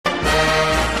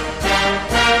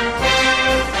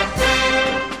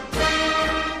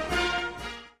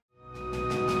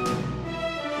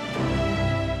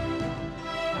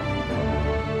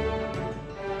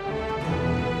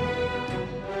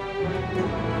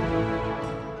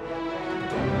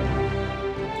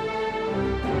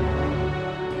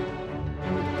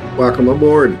Welcome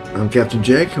aboard. I'm Captain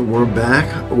Jake, and we're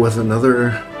back with another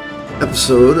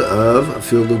episode of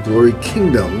Field of Glory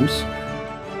Kingdoms.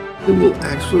 It will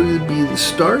actually be the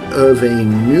start of a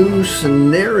new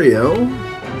scenario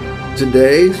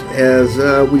today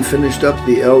as we finished up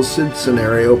the El Cid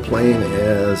scenario playing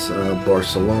as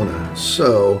Barcelona.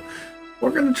 So we're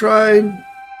going to try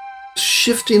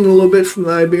shifting a little bit from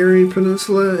the Iberian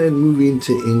Peninsula and moving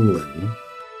to England.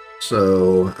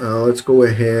 So let's go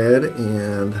ahead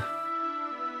and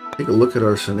take a look at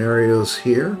our scenarios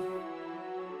here.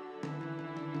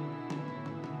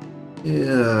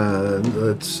 And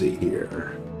let's see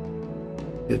here.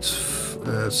 Let's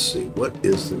see, what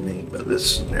is the name of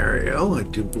this scenario? I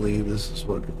do believe this is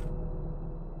the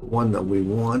one that we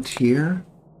want here.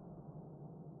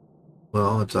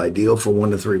 Well, it's ideal for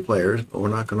 1 to 3 players, but we're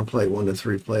not going to play 1 to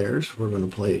 3 players. We're going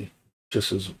to play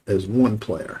just as one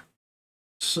player.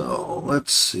 So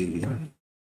let's see.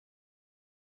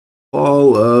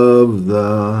 All of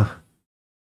the,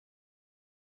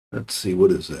 let's see,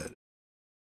 what is that?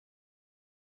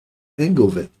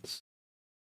 Angevins.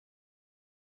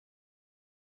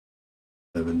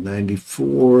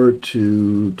 1194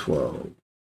 to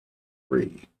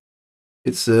 12.3.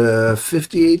 It's a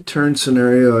 58 turn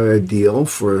scenario ideal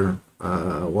for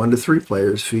 1 to 3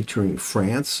 players featuring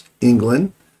France,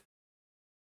 England,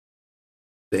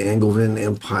 the Angevin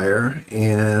Empire,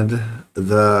 and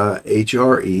the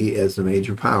HRE as the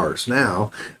major powers. Now,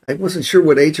 I wasn't sure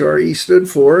what HRE stood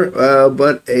for,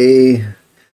 but a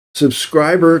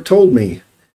subscriber told me,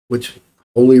 which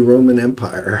Holy Roman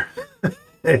Empire.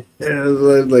 And I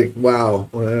was like, wow,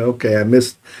 okay, I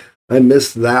missed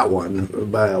that one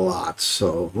by a lot.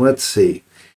 So let's see.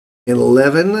 In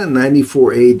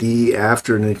 1194 AD,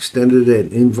 after an extended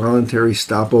and involuntary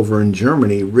stopover in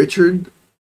Germany, Richard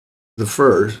I,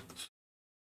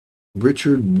 the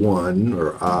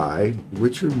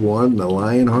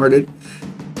Lion-Hearted,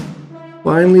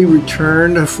 finally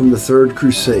returned from the Third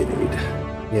Crusade.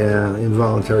 Yeah,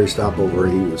 involuntary stopover.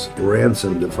 He was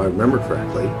ransomed, if I remember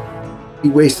correctly. He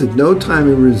wasted no time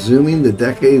in resuming the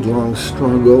decade-long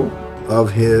struggle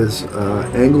of his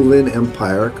Angevin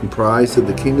Empire, comprised of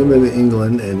the Kingdom of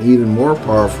England and even more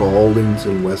powerful holdings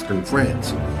in western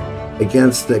France,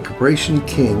 against the Caprician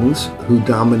kings who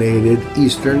dominated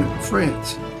eastern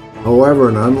France. However,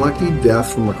 an unlucky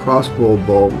death from a crossbow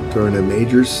bolt during a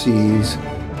major siege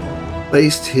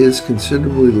placed his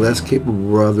considerably less capable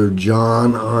brother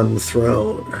John on the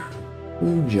throne.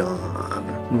 John.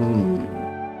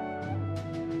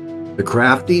 The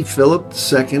crafty Philip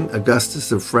II,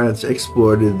 Augustus of France,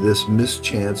 exploited this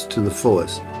mischance to the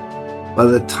fullest. By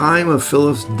the time of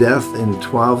Philip's death in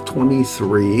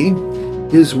 1223,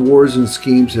 his wars and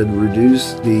schemes had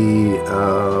reduced the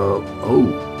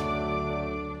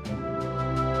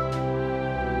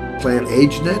Clan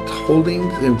AGEOD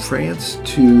holdings in France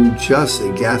to just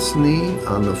Gascony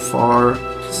on the far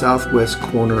southwest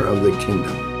corner of the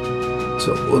kingdom.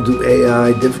 So we'll do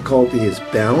AI difficulty is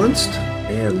balanced,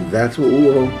 and that's what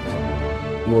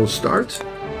we'll start.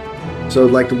 So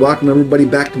I'd like to welcome everybody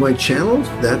back to my channel.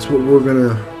 That's what we're going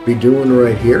to be doing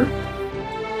right here.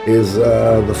 Is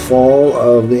the fall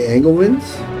of the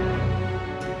Angevins.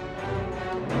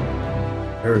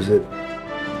 Where is it?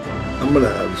 I'm going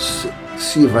to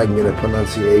see if I can get a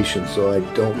pronunciation so I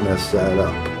don't mess that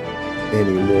up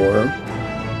anymore.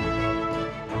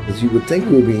 Because you would think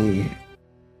it would be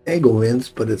Angevins,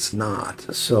 but it's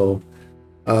not. So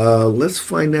let's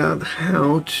find out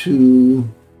how to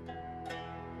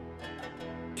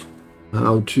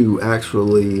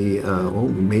actually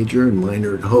major and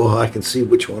minor. Oh, I can see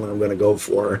which one I'm going to go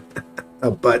for.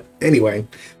 But anyway,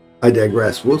 I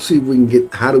digress. We'll see if we can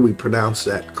get, how do we pronounce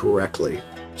that correctly.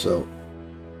 So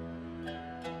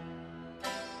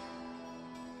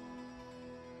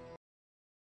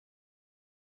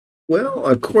well,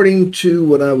 according to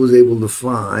what I was able to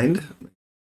find,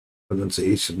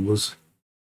 pronunciation was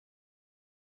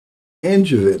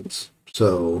Angevins.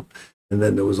 So, and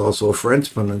then there was also a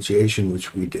French pronunciation,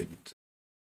 which we didn't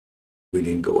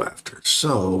go after.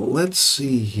 So let's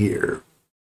see here.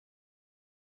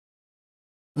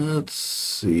 Let's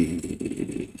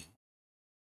see.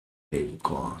 Table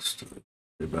cost.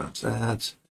 About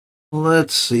that.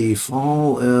 Let's see.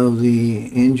 Fall of the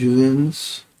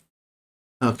Angevins.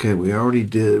 Okay, we already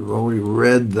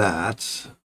read that.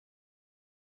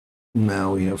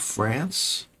 Now we have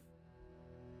France.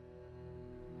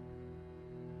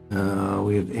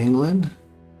 We have England.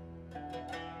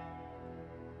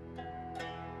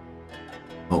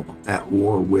 Oh, at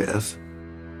war with.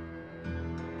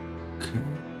 Okay.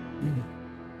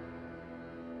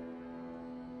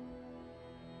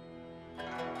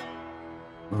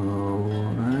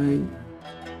 All right.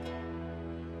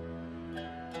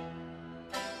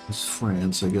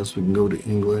 France. I guess we can go to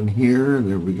England here.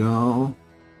 There we go.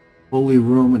 Holy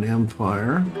Roman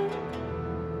Empire.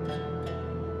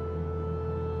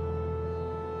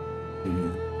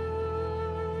 And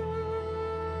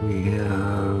we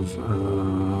have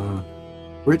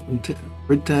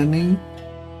Brittany.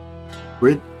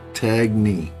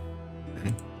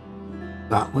 Okay.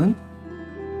 Scotland.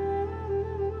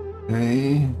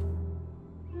 Okay.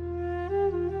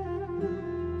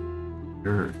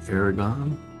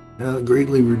 Aragon.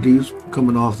 Greatly reduced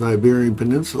coming off the Iberian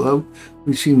Peninsula.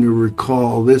 We seem to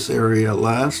recall this area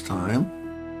last time.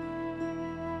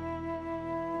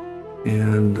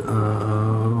 And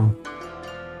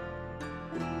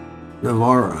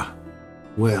Navarra.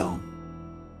 Well,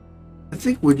 I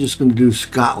think we're just going to do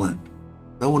Scotland.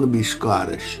 I want to be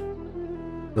Scottish.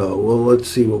 So, well, let's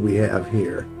see what we have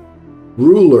here.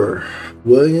 Ruler,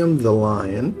 William the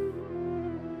Lion.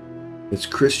 It's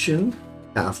Christian,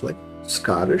 Catholic,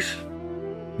 Scottish.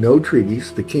 No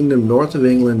treaties. The kingdom north of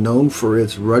England, known for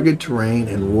its rugged terrain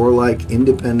and warlike,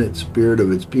 independent spirit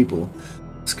of its people.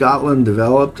 Scotland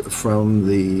developed from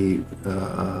the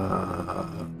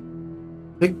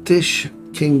Pictish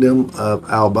kingdom of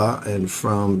Alba, and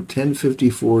from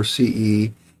 1054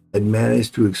 CE had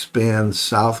managed to expand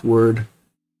southward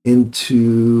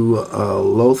into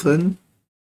Lothian.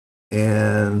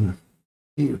 And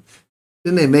didn't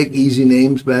they make easy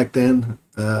names back then?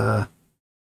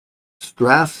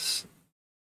 Strathside.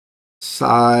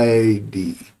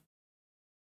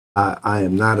 I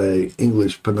am not an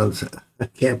English pronunciator. I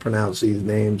can't pronounce these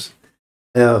names.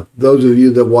 Those of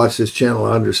you that watch this channel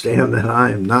understand that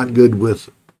I am not good with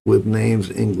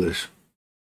names English.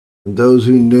 And those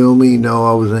who know me know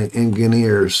I was an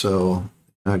engineer, so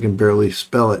I can barely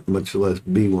spell it, much less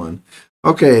be one.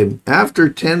 Okay, after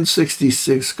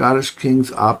 1066, Scottish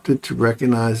kings opted to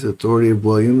recognize the authority of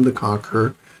William the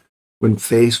Conqueror when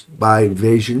faced by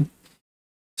invasion,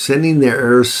 sending their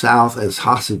heirs south as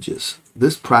hostages.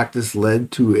 This practice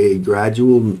led to a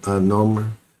gradual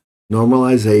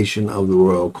normalization of the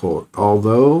royal court.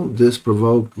 Although this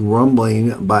provoked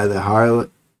grumbling by the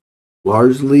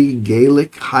largely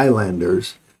Gaelic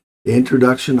Highlanders, the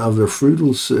introduction of the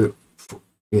feudal system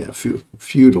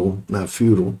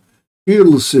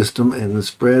and the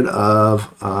spread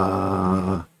of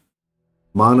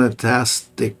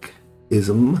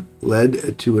monasticism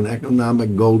led to an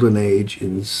economic golden age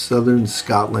in southern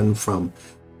Scotland from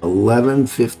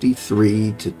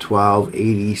 1153 to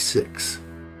 1286.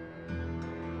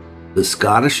 The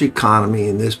Scottish economy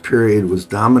in this period was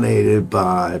dominated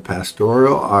by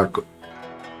pastoral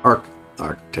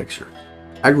architecture,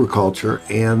 agriculture,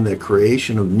 and the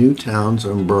creation of new towns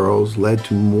and boroughs led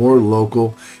to more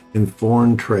local and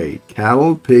foreign trade.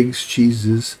 Cattle, pigs,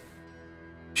 cheeses,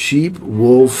 sheep,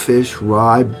 wool, fish,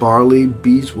 rye, barley,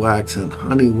 beeswax, and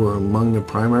honey were among the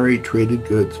primary traded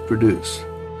goods produced,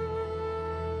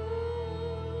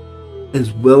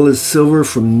 as well as silver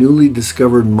from newly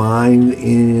discovered mines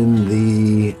in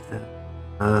the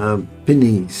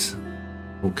Pyrenees.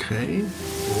 Okay,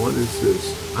 what is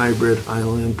this? Hybrid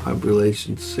island,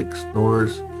 population 6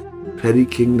 Norse, petty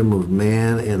kingdom of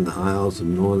Man and the Isles of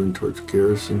Northern towards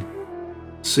garrison,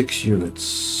 6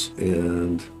 units.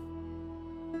 And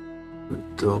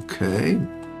okay,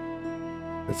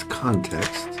 that's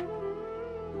context.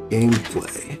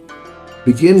 Gameplay.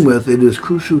 Begin with, it is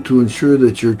crucial to ensure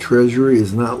that your treasury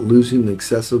is not losing an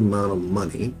excessive amount of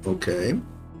money, okay,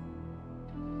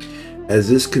 as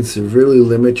this can severely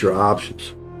limit your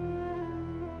options.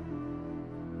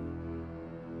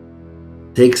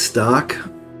 Take stock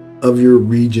of your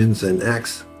regions and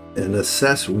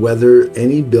assess whether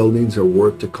any buildings are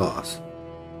worth the cost.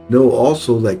 Know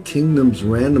also that kingdoms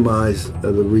randomize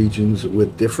the regions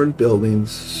with different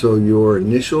buildings, so your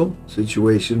initial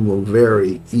situation will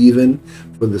vary even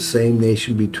for the same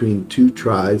nation between 2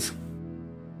 tribes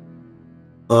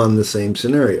on the same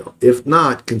scenario. If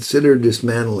not, consider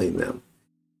dismantling them.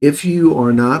 If you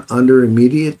are not under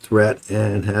immediate threat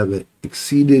and have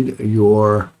exceeded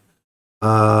your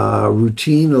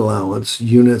routine allowance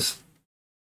units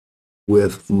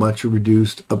with much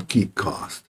reduced upkeep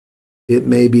cost, it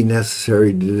may be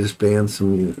necessary to disband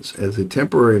some units. As a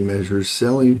temporary measure,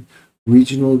 selling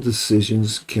regional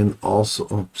decisions can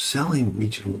also... selling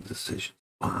regional decisions.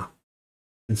 Wow.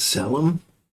 And sell them?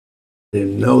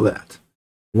 Didn't know that.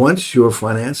 Once your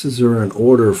finances are in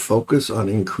order, focus on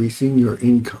increasing your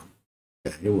income.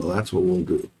 Okay, well, that's what we'll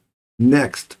do.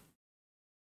 Next,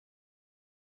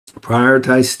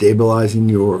 prioritize stabilizing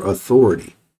your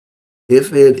authority.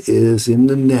 If it is in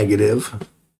the negative,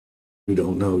 we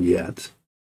don't know yet,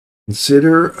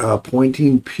 consider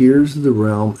appointing peers of the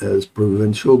realm as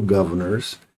provincial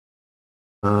governors.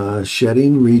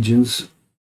 shedding regions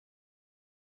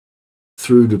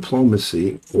through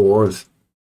diplomacy or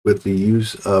with the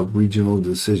use of regional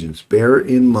decisions. Bear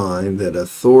in mind that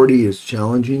authority is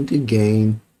challenging to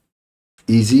gain,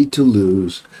 easy to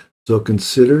lose, so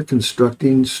consider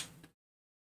constructing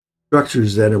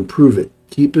structures that improve it.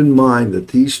 Keep in mind that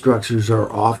these structures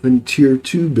are often Tier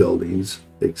 2 buildings,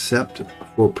 except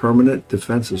for permanent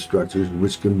defensive structures,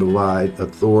 which can provide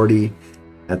authority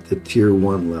at the Tier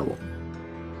 1 level.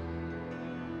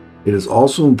 It is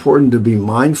also important to be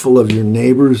mindful of your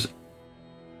neighbors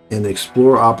and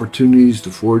explore opportunities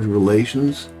to forge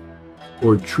relations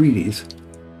or treaties.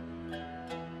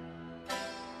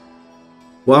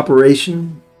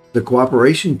 The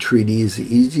cooperation treaty is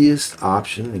the easiest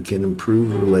option and can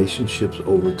improve relationships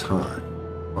over time.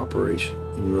 Cooperation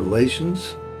in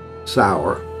relations,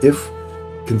 sour, if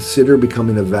consider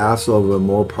becoming a vassal of a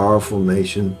more powerful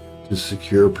nation to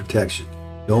secure protection.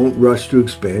 Don't rush to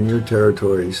expand your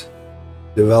territories.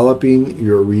 Developing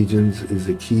your regions is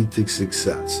the key to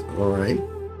success, all right?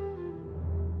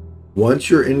 Once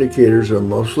your indicators are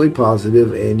mostly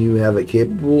positive and you have a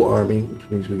capable army, which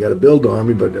means we got to build the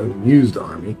army but don't use the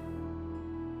army,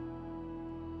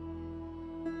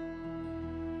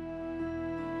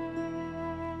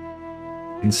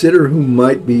 consider who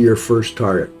might be your first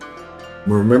target.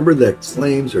 Remember that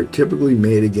claims are typically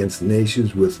made against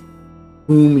nations with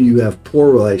whom you have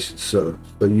poor relations, so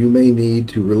you may need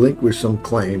to relinquish some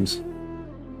claims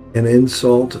and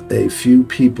insult a few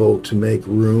people to make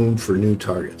room for new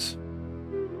targets.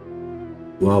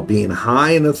 While being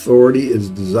high in authority is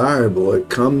desirable, it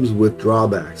comes with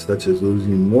drawbacks, such as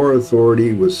losing more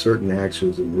authority with certain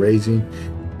actions and raising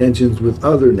tensions with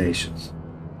other nations.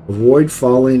 Avoid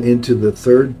falling into the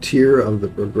third tier of the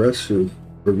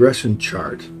progression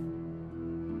chart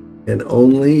and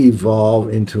only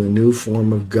evolve into a new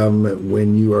form of government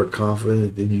when you are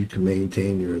confident that you can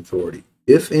maintain your authority.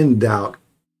 If in doubt,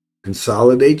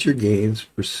 consolidate your gains,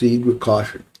 proceed with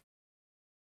caution.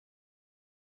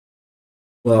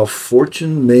 While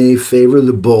fortune may favor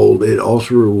the bold, it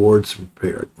also rewards the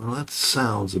prepared. Well, that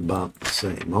sounds about the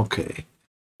same. Okay.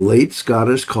 Late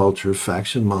Scottish culture,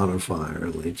 faction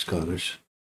modifier, late Scottish.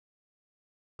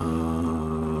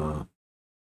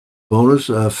 Bonus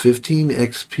 15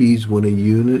 XPs when a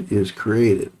unit is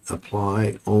created.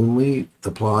 Applies only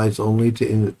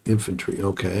to infantry.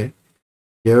 Okay.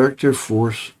 Character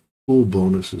force full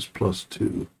bonuses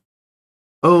 +2.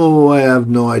 Oh, I have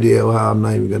no idea how. I'm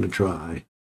not even going to try.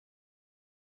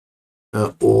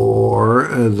 Or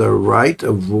the right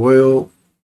of royal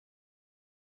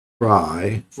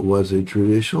cry was a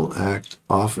traditional act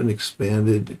often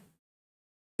expected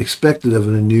of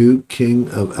a new king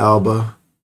of Alba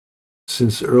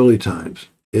since early times.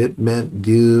 It meant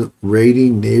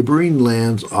raiding neighboring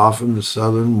lands, often the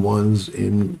southern ones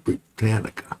in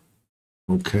Britannica.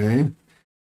 Okay.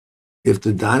 If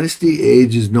the dynasty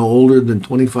age is no older than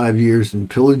 25 years, and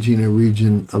pillaging a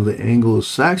region of the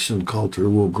Anglo-Saxon culture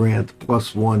will grant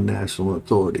 +1 national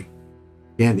authority.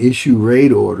 Can issue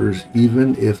raid orders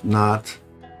even if not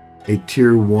a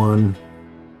Tier 1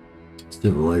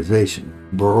 civilization.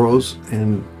 Boroughs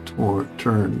and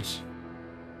turns.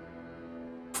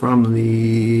 From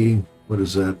the,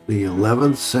 the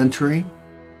 11th century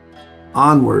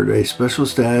onward, a special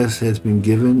status has been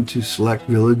given to select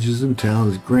villages and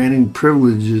towns, granting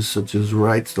privileges such as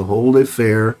rights to hold a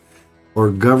fair or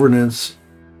governance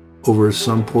over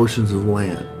some portions of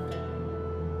land.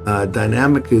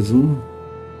 Dynamicism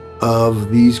of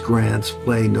these grants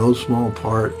play no small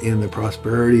part in the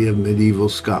prosperity of medieval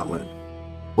Scotland.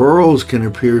 Boroughs can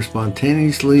appear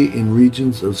spontaneously in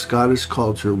regions of Scottish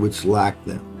culture which lack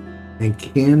them, and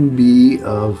can be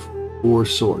of 4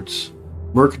 sorts: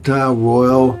 mercantile,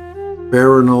 royal,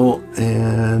 baronial,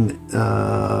 and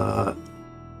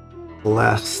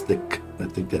elastic. I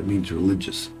think that means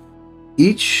religious.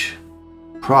 Each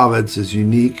province has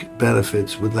unique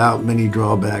benefits without many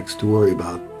drawbacks to worry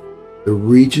about. The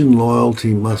region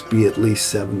loyalty must be at least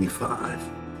 75.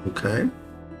 Okay?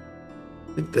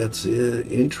 I think that's it.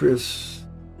 Interest,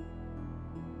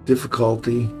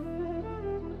 difficulty.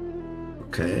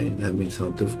 Okay, that means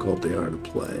how difficult they are to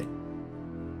play.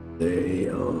 They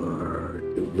are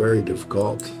very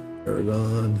difficult.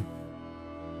 Aragon.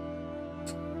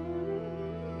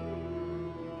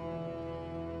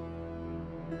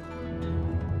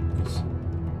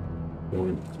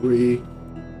 Point 3,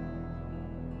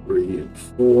 3 and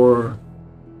 4,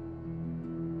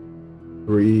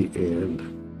 3 and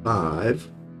 5.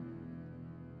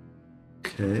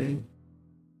 Okay.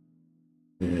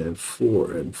 And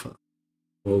 4 and 5.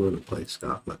 All over the place,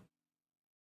 Scotland.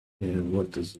 And what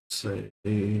does it say?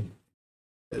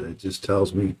 And it just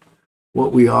tells me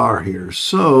what we are here.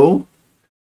 So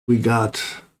we got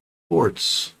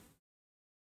ports.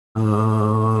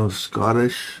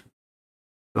 Scottish,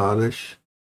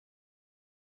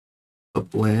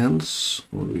 uplands.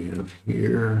 What do we have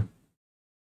here?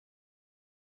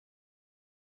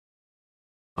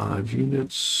 5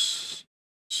 units,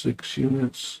 6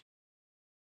 units,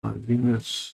 5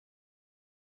 units.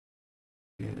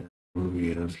 And what do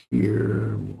we have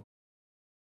here?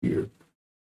 Here,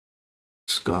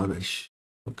 Scottish.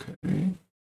 Okay.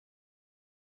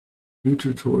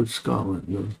 Neutral towards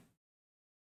Scotland.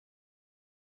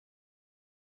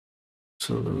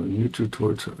 So neutral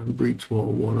towards breach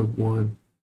wall, 1 of 1.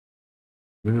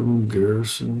 Minimum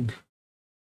garrison.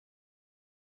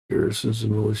 Garrisons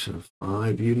and militia,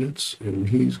 5 units, and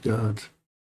he's got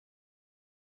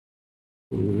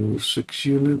 6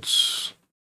 units.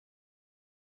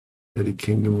 Petty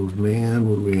Kingdom of Man.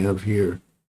 What do we have here?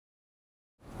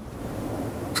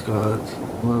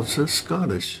 Well, it says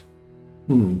Scottish.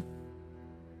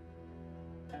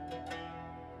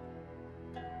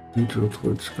 Neutral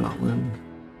towards Scotland.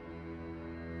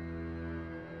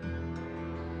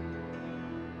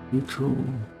 Neutral.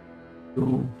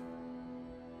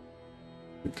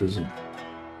 It doesn't.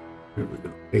 Here we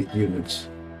go. 8 units.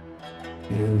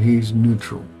 And he's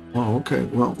neutral. Oh, okay.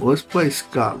 Well, let's play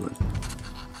Scotland.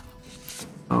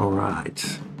 All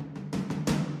right.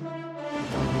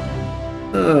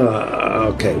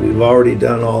 Okay, we've already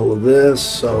done all of this,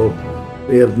 so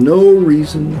we have no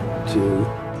reason to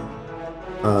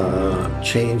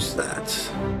change that.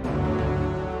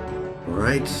 All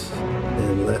right.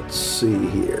 And let's see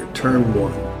here. Turn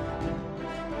 1.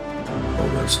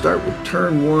 We're going to start with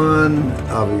turn 1,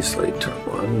 obviously turn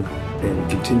 1, and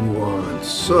continue on.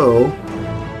 So,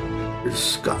 here's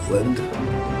Scotland.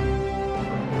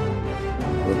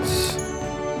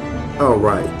 All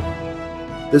right.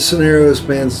 This scenario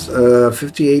spans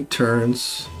 58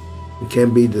 turns. It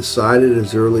can be decided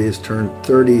as early as turn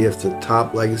 30 if the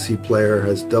top legacy player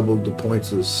has doubled the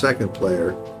points of the second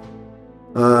player.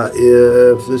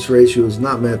 If this ratio is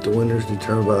not met, the winner is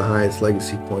determined by the highest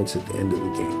legacy points at the end of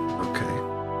the game.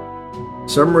 Okay.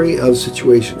 Summary of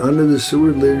situation. Under the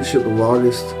Seward leadership of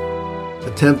August,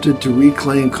 attempted to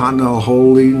reclaim continental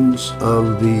holdings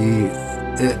of the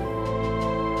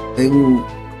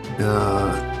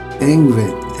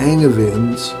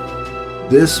Angevins.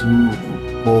 This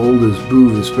mold is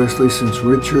booed, especially since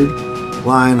Richard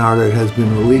Lionhearted has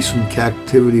been released from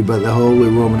captivity by the Holy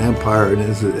Roman Empire and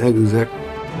is an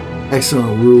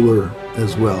excellent ruler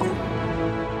as well.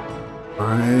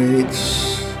 Alright.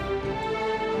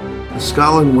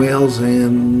 Scotland, Wales,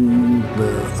 and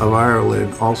of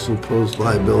Ireland also pose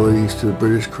liabilities to the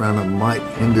British Crown and might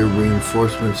hinder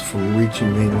reinforcements from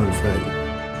reaching mainland Freddy.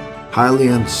 Highly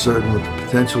uncertain, with the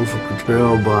potential for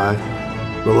betrayal by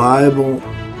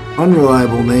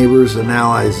unreliable neighbors and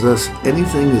allies. Thus,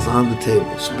 anything is on the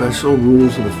table. Special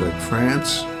rules in effect.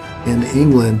 France and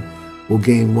England will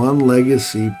gain 1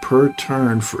 legacy per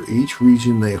turn for each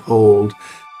region they hold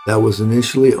that was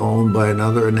initially owned by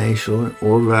another nation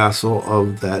or vassal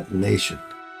of that nation.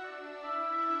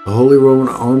 The Holy Roman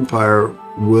Empire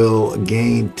will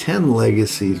gain 10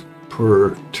 legacies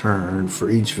per turn for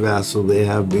each vassal they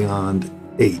have beyond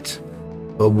 8,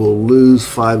 but will lose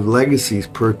 5 legacies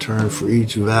per turn for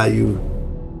each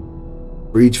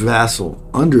vassal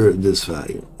under this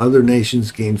value. Other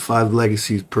nations gain 5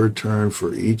 legacies per turn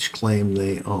for each claim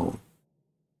they own.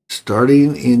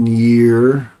 Starting in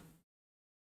year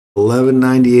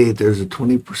 1198, there's a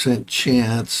 20%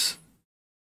 chance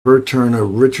per turn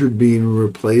of Richard being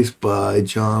replaced by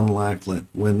John Lackland.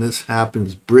 When this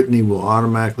happens, Brittany will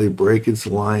automatically break its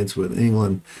alliance with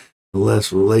England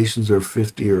unless relations are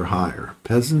 50 or higher.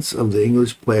 Peasants of the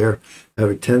English player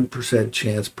have a 10%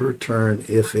 chance per turn,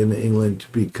 if in England, to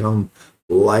become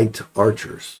light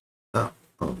archers. Oh,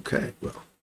 okay, well.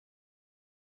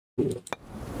 Cool.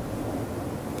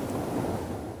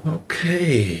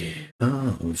 Okay.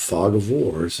 Fog of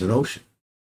War is an ocean.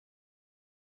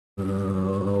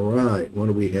 All right, what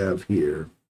do we have here?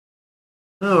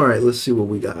 All right, let's see what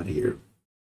we got here.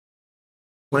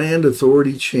 Planned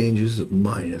authority changes at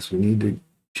 -. We need to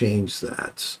change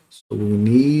that. So we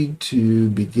need to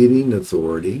beginning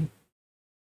authority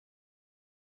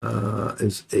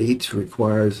is 8,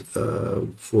 requires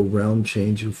full realm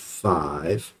change of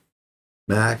 5.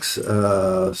 Max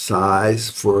size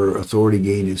for authority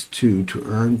gain is 2. To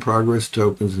earn progress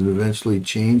tokens and eventually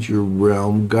change your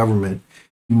realm government,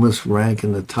 you must rank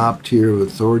in the top tier of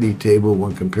authority table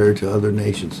when compared to other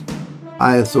nations.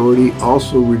 High authority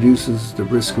also reduces the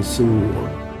risk of civil war.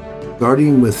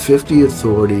 Starting with 50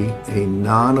 authority, a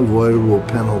non-avoidable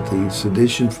penalty,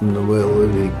 sedition from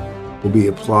nobility, will be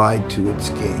applied to its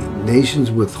gain.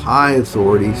 Nations with high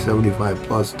authority, 75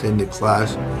 plus, tend to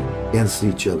clash against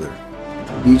each other.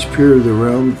 Each peer of the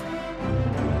realm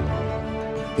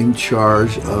in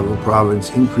charge of a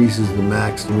province increases the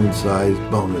maximum size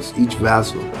bonus. Each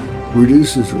vassal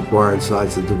reduces required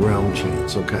size of the realm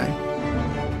chance, okay?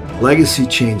 Legacy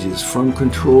changes from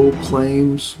control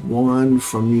claims 1,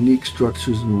 from unique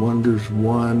structures and wonders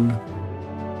 1.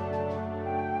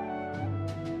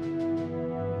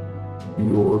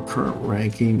 Your current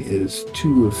ranking is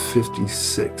 2 of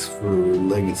 56 for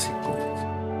legacy points.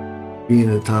 Being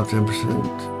in the top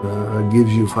 10%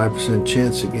 gives you a 5%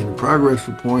 chance to gain a progress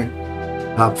point.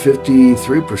 Top 50,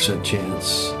 3%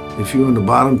 chance. If you're in the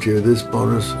bottom tier, this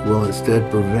bonus will instead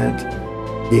prevent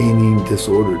gaining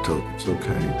disorder tokens,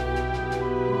 okay?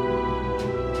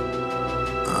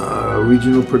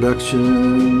 Regional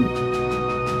production,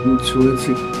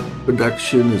 intrinsic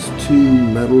production is 2,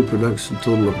 metal production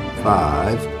total of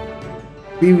 5.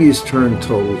 Previous turn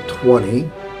total 20.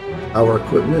 Our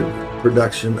equipment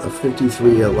production of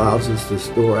 53 allows us to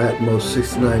store at most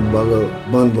 69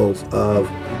 bundles of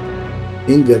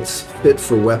ingots fit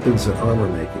for weapons and armor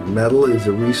making. Metal is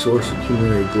a resource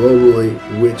accumulated globally,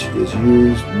 which is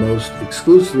used most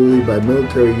exclusively by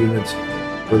military units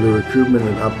for the recruitment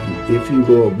and upkeep. If you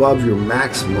go above your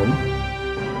maximum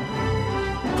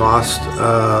cost,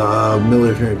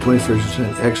 military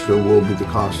 25% extra will be the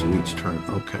cost of each turn.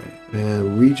 Okay.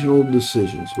 And regional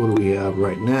decisions. What do we have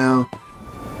right now?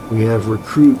 We have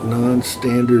recruit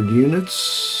non-standard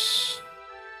units.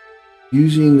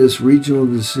 Using this regional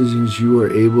decisions, you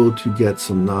are able to get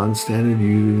some non-standard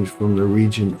units from the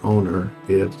region owner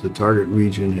if the target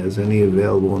region has any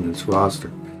available in its roster.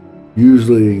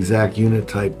 Usually the exact unit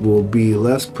type will be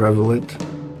less prevalent,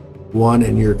 1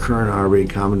 in your current army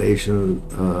combination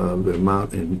of the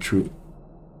amount and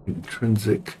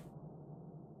intrinsic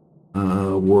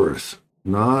worth.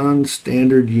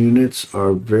 Non-standard units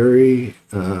are very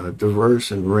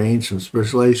diverse and range from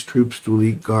specialized troops to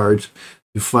elite guards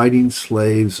to fighting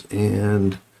slaves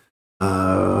and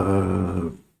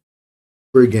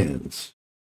brigands.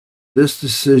 This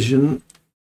decision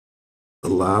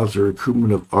allows the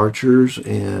recruitment of archers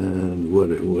and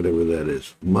whatever that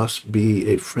is. Must be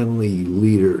a friendly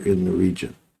leader in the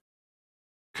region.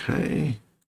 Okay.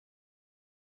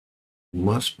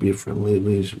 Must be a friendly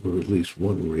leader or at least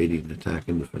 1 raiding, attack,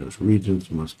 and defense.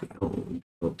 Regions must be owned.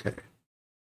 Okay.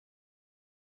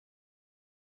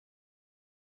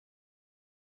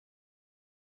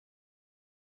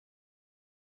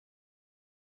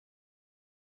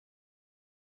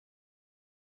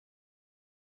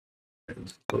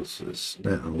 Close this.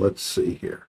 Now, let's see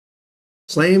here.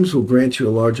 Claims will grant you a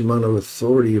large amount of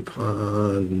authority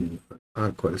upon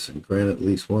conquest and grant at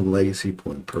least 1 legacy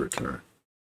point per turn.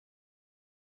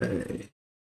 Okay.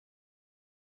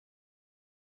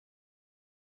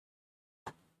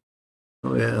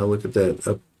 Oh yeah, look at that.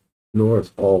 Up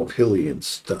north, all hilly and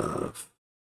stuff.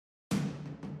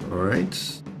 All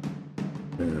right.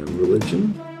 And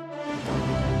religion.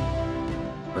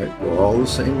 All right, we're all the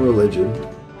same religion.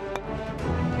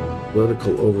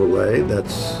 Political overlay,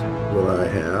 that's what I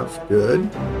have. Good.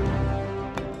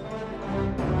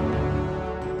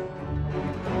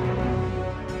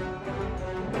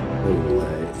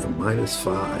 Overlay, a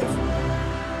 -5.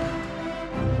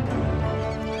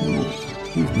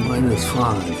 He's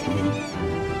 -5, huh?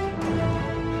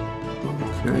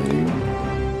 Okay.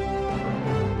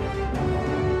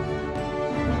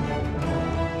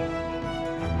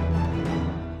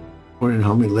 Wondering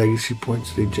how many legacy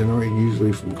points they generate,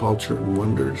 usually from culture and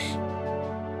wonders.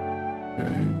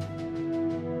 Okay.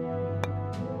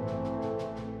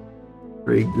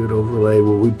 Very good overlay.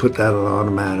 Well, we put that on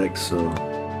automatic, so.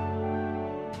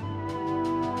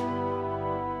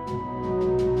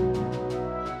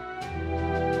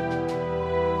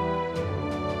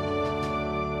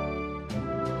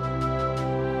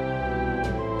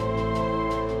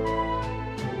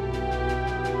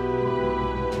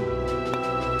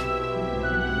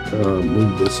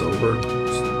 Move this over.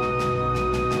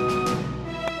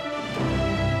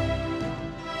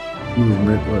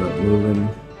 Movement, what up, moving.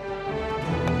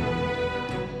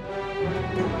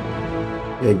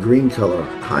 Yeah, green color.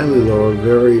 Highly lower,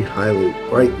 very highly,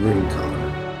 bright green color.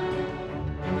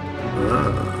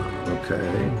 Ah,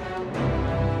 okay.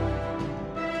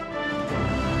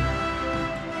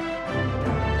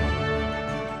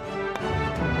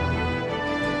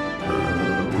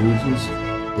 Regions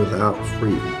without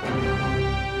freedom.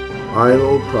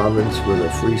 Idle province with a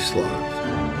free slot.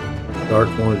 Dark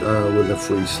one with a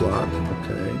free slot.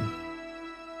 Okay.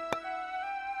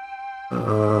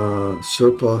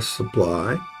 Surplus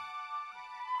supply.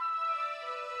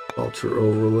 Culture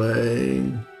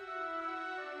overlay.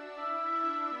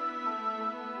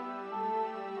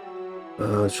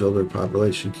 Show their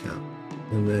population count.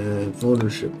 And then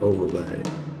ownership overlay.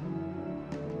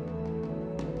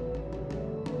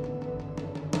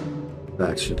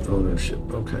 Faction ownership.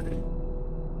 Okay.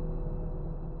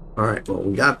 All right. Well,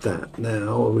 we got that.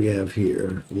 Now what we have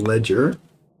here? Ledger.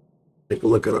 Take a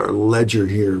look at our ledger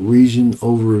here. Region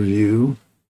overview.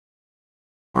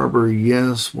 Harbor,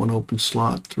 yes. 1 open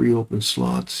slot. 3 open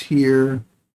slots here.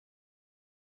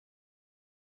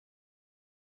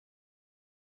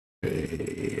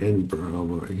 Okay.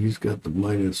 Edinburgh. He's got the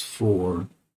 -4.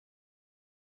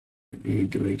 I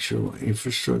need to make sure my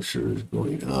infrastructure is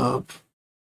going up.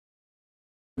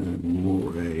 And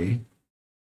Moray.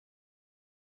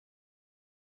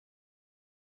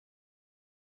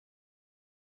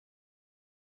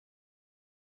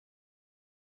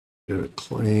 Got a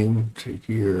claim to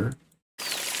here.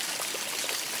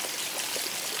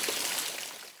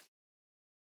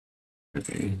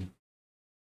 Okay.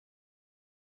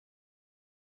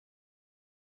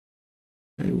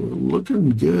 Okay, we're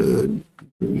looking good.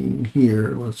 Green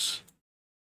here. Let's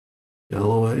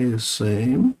Galloway is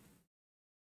same.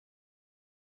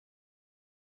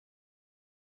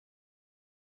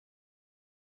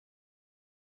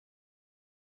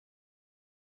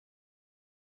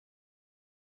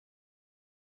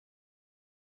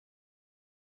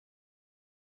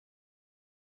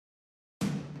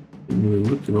 And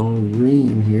we're looking all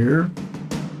green here.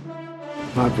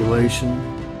 Population.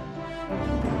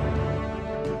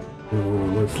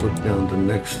 Oh, let's look down the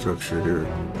next structure here.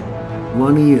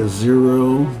 Money is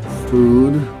 0.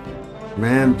 Food.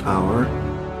 Manpower.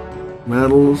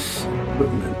 Metals.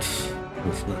 Equipment.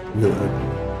 That's not good.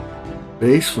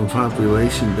 Base from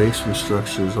population, base from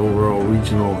structures, overall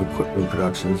regional equipment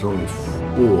production is only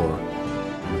 4.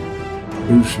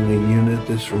 Use from the unit,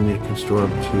 this unit can store up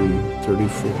to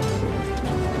 34.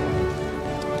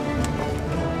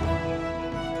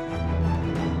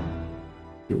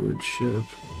 Stewardship.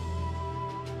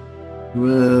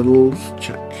 Metals,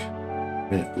 check.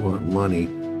 What money?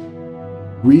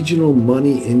 Regional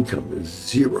money income is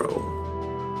 0.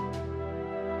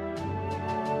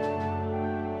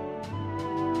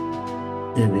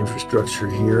 And infrastructure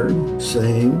here,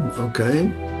 same, okay.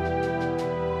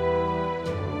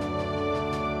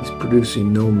 He's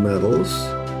producing no metals.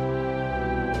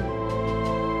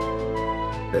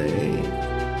 Okay,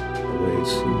 the way it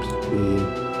seems to be.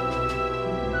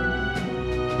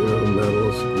 0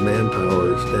 metals, manpower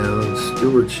is down,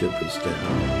 stewardship is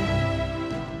down.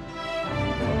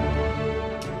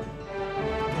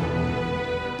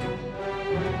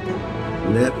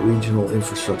 Net regional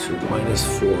infrastructure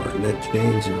 -4. Net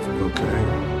change is okay.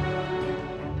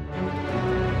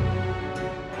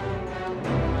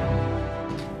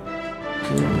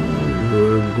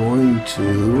 We're going to,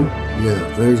 yeah,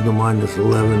 there's the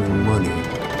 -11 in money.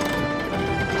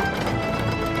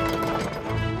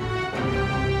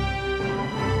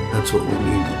 That's what we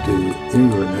need to do.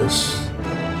 Inverness.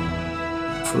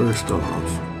 First off,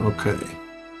 okay.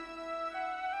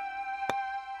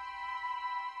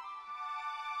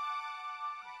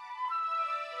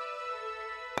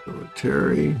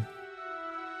 Military.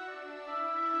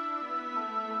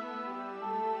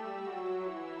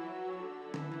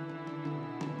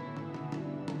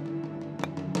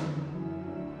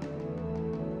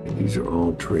 These are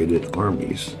all traded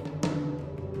armies.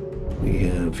 We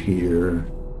have here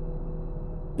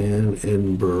and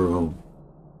Edinburgh.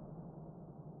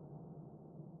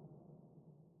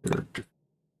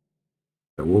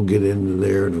 We'll get into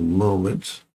there in a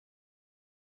moment.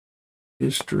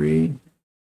 History.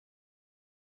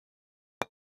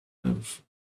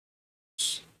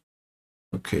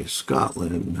 Okay,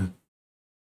 Scotland.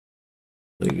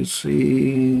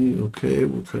 Legacy. Okay,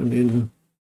 we're kind of in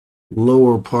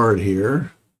lower part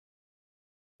here.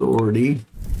 Authority.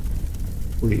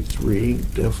 43,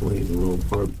 definitely in the lower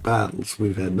part. Battles.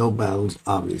 We've had no battles,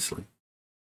 obviously.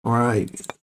 All right.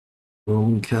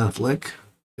 Roman Catholic.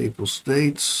 Papal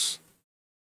States.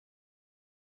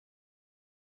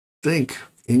 Think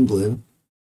England.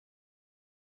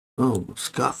 Oh,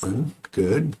 Scotland.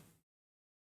 Good.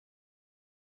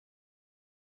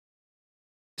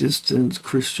 Distance,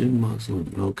 Christian,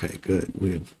 Muslim. Okay, good.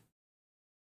 We have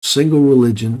single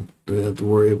religion. Don't have to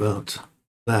worry about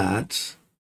that.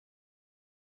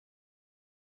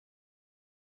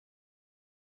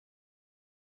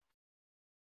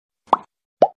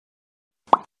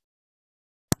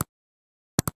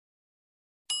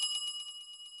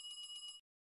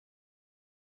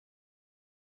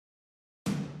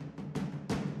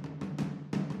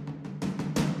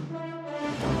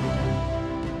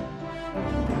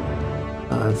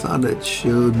 I thought it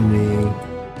showed me.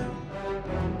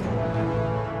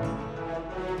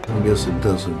 I guess it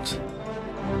doesn't.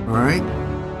 All right.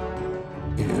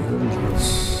 And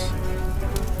let's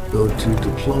go to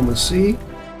diplomacy.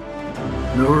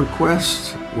 No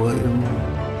request. William.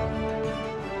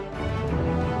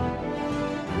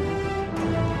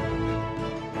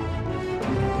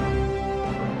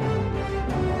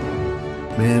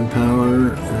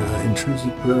 Manpower,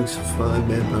 intrinsic production 5,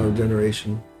 manpower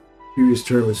generation. Previous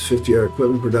term was 50, our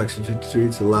equipment production 53.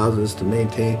 It allows us to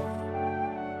maintain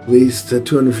at least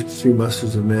 253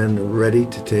 musters of men ready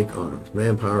to take arms.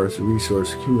 Manpower is a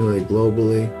resource accumulated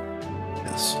globally.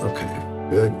 Yes, okay,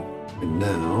 good. And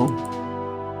now,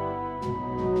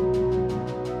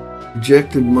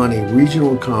 projected money,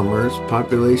 regional commerce,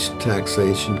 population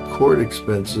taxation, court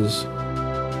expenses.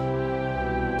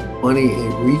 Money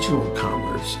in regional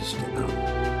commerce is down.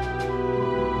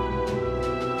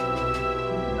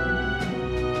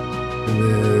 And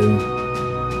then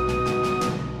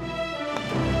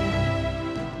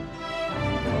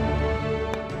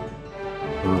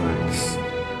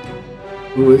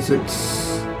who is it?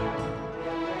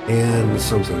 And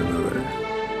something or another.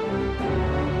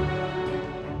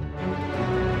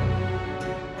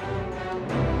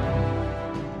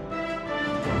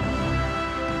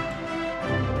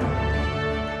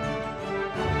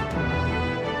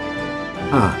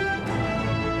 Ah.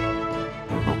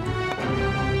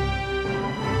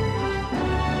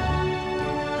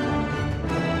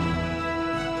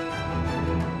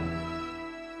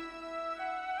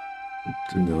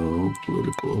 To know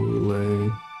political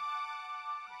overlay.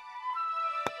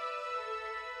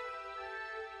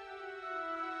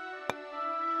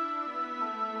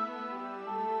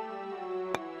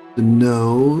 The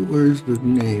no, where's the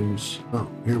names? Oh,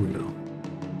 here we go.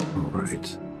 All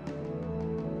right.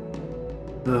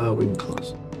 We can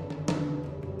close.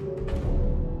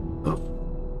 Oh.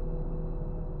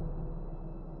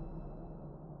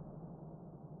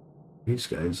 These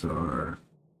guys are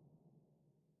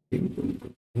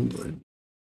England,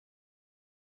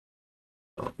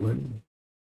 Scotland.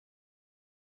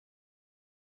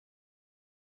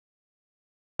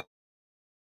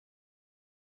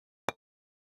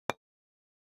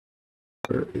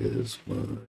 Where is my...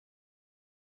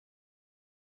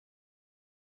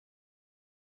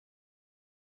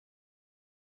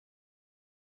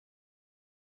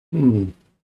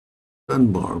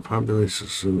 Dunbar, population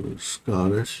is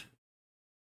Scottish.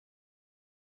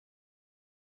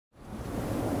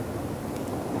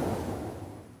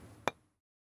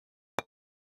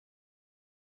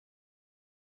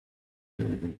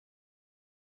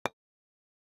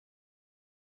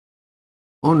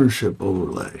 Ownership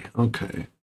overlay. Okay.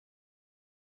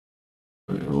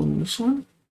 I own this one?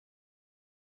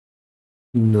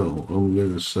 No, I'm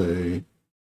going to say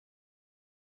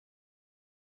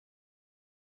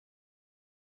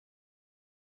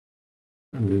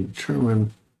and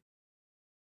determine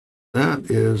that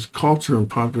is culture and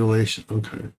population.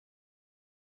 Okay.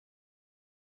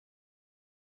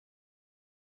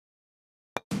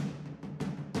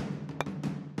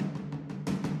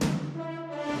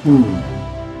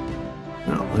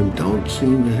 Now, I don't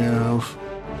seem to have...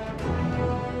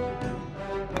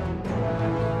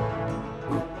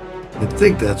 I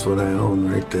think that's what I own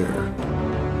right there.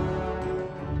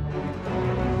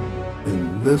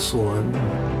 And this one...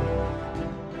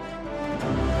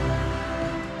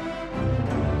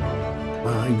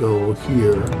 I go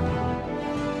here.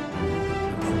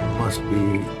 It must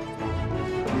be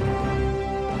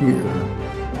here.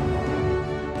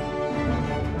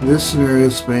 This scenario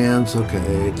spans,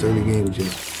 okay, 30 games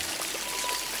yet.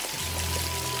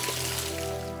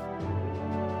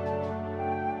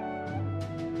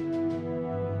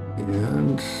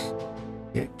 And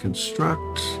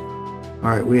construct. All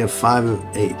right, we have 5 of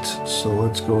 8. So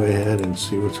let's go ahead and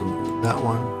see what's wrong with that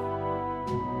one.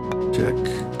 Check.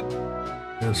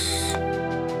 Yes.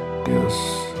 Yes.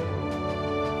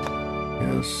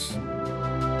 Yes.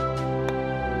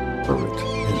 Perfect.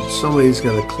 And somebody's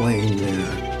got to claim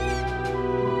that.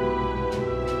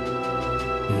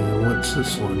 And what's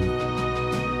this one?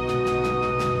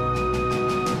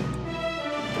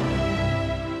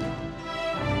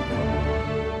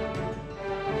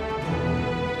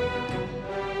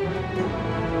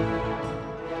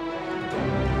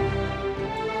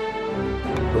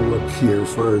 Here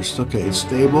first. Okay,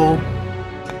 stable.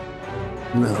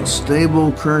 No,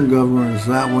 stable current government is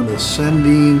that one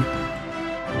ascending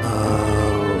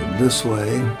this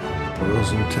way.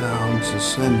 Frozen towns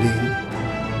ascending.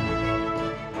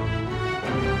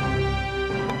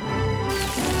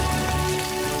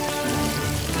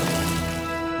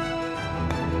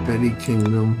 Petty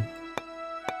kingdom.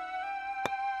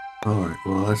 Alright,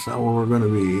 well, that's not where we're going to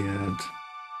be at.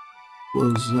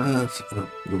 Close that.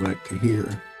 Go back to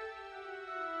here.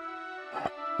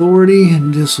 Authority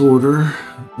and disorder.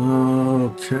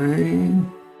 Okay.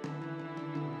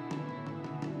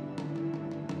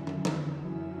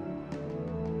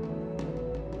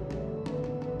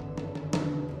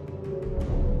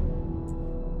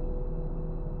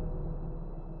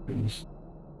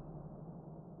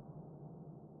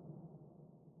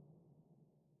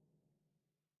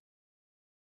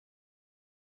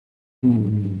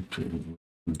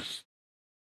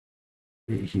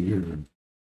 Here.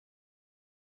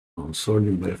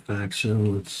 Sorting by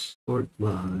faction. Let's sort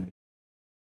by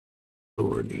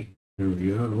authority. There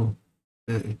we go.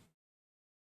 Okay.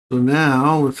 So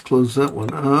now let's close that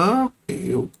one up.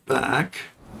 Go back.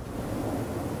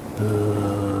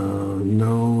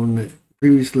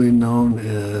 Previously known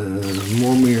as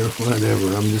Mormir,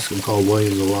 whatever. I'm just going to call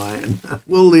William the Lion.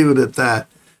 We'll leave it at that.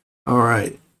 All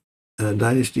right.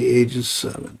 Dynasty Ages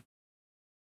 7.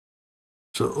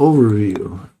 So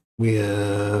overview. We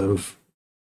have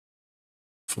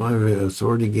 5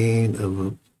 authority gain of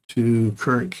up to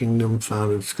current kingdom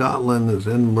founded Scotland as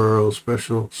Edinburgh.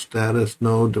 Special status,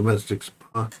 no domestic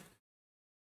spot.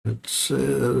 It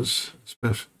says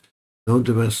special. No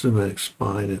domestic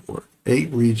spy network.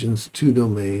 8 regions, 2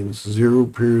 domains, 0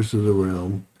 peers of the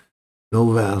realm,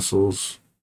 no vassals,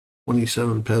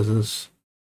 27 peasants,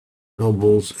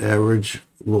 nobles, average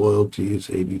loyalty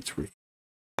is 83.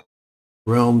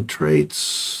 Realm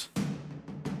traits,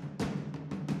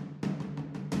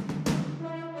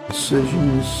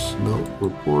 decisions, no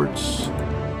reports,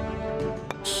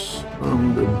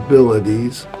 some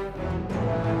abilities.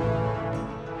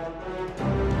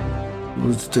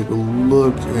 Let's take a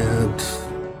look at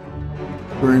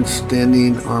current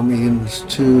standing. Army is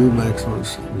 2, maximum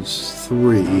is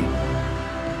 3.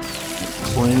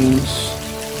 Claims.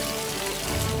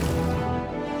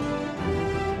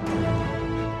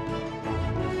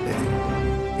 Okay.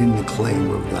 In the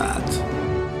claim of that.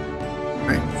 All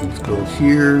right, let's go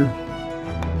here.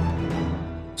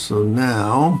 So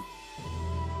now,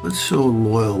 let's show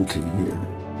loyalty here.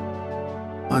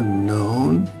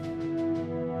 Unknown.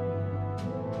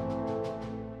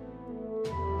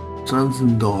 Sons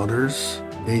and daughters,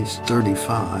 age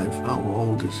 35. How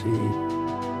old is he?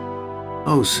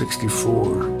 Oh,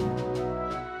 64.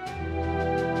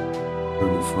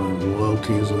 35.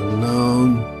 Loyalty is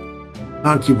unknown.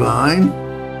 Concubine.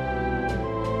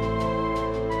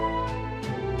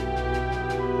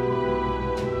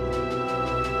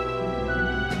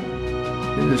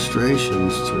 Illustration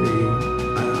is 3.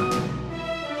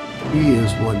 He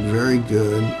is what? Very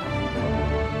good.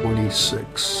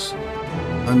 46.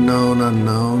 Unknown,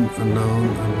 unknown, unknown,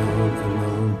 unknown,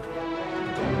 unknown,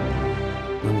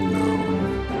 unknown.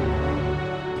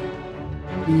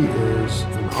 He is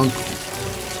an uncle.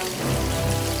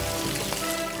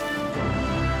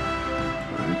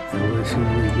 Alright, everybody seems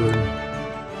to be good.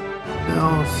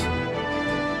 Health.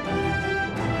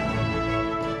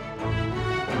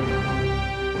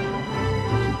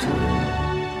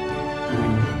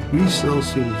 He still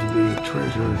seems to be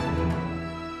treasure.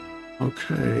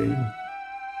 Okay.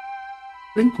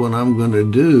 I think what I'm going to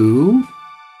do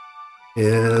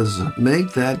is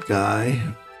make that guy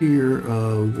peer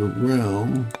of the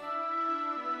realm.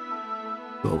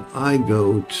 So I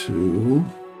go to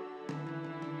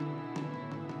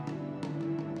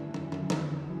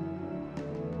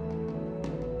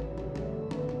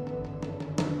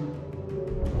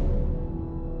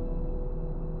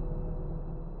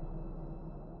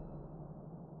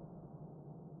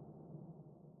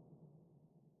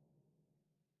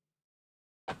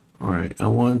I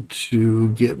want to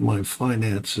get my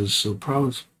finances. So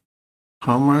province,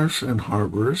 commerce and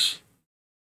harbors.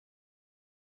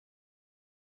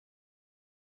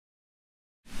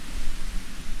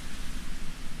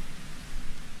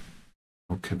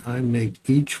 Or can I make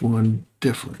each one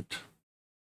different?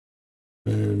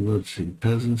 And let's see,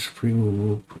 peasants,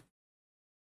 supreme,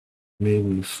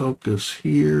 maybe focus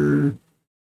here.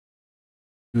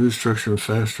 New structure,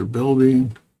 faster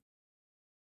building.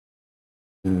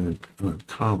 And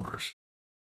commerce.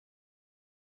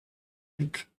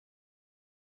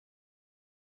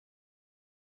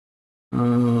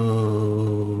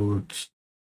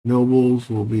 Nobles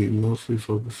will be mostly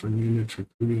focused on units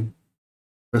recruiting.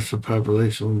 Rest of the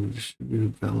population will be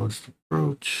distributed balanced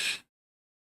approach.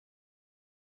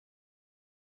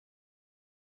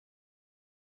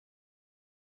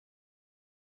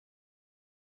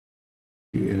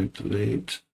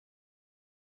 Deactivate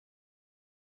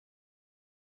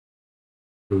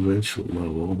provincial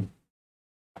level.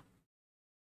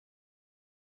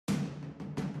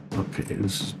 Okay,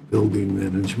 this is building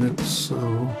management, so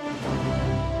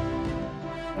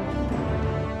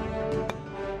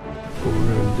what we're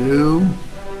going to do,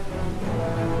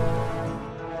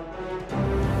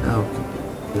 now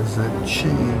does that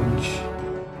change?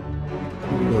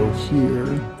 We go here,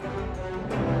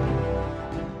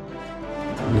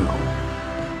 no.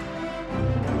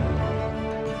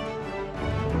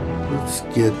 Let's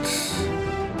get,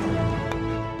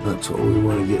 that's what we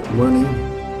want to get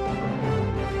running.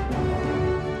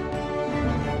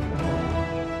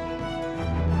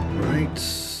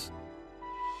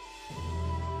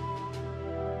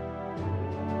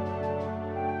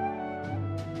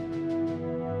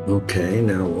 Okay,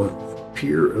 now what?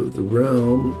 Peer of the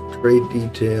realm, trade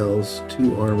details,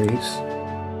 2 armies.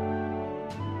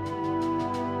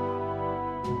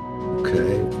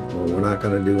 Okay, well, we're not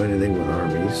going to do anything with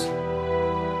armies.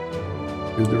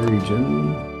 Do the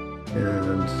region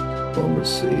and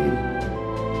diplomacy.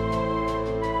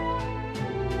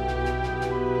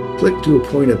 Click to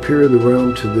appoint a peer of the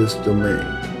realm to this domain.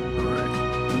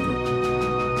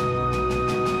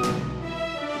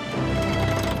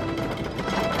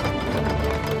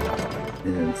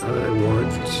 I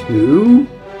want to,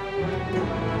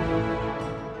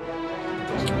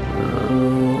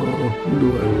 who do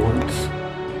I want?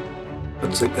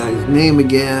 What's that guy's name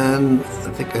again?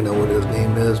 I think I know what his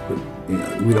name is, but you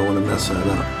know, we don't want to mess that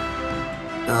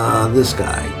up. This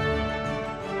guy.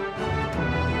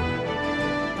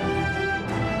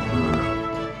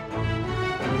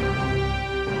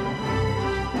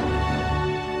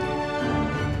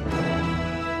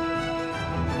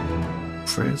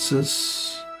 Francis.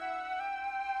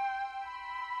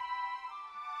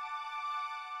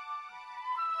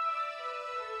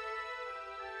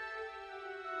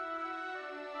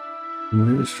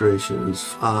 Administration is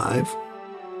 5.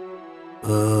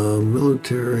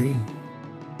 Military.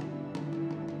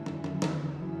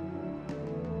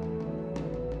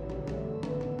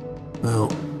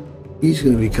 Well, he's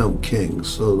going to become king,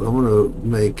 so I'm going to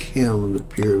make him the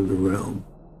peer of the realm.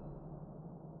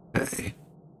 Okay.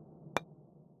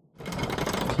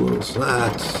 Close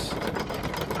that.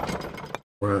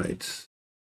 Right.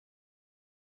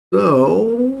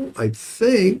 So, I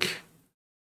think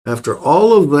after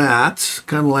all of that,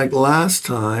 kind of like last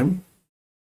time,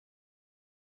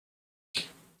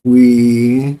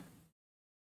 we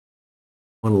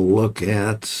want to look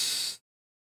at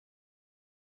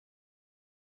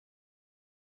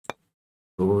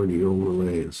authority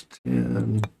overlay is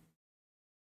 10.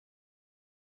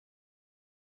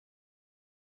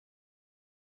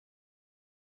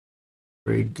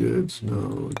 Trade goods,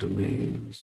 no.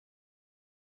 Domains.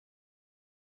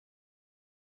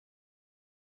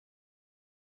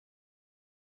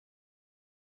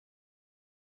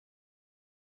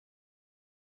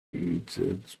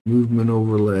 It's movement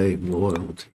overlay,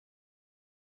 loyalty.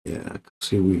 Yeah,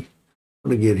 see, we want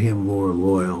to get him more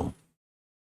loyal.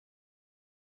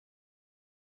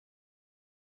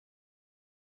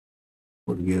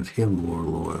 Want to get him more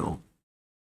loyal.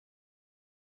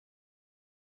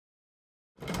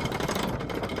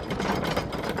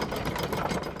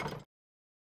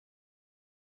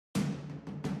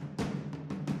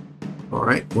 All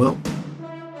right, well,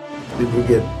 did we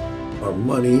get our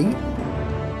money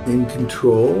in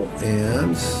control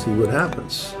and see what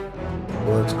happens?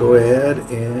 Well, let's go ahead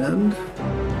and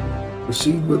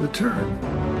proceed with the turn.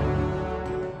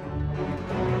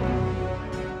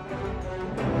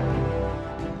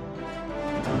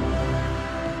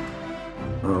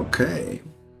 Okay.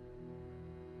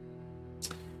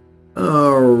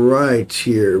 All right,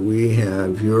 here we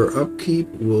have your upkeep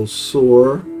will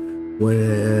soar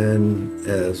when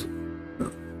as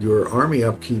your army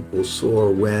upkeep will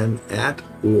soar when at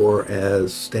or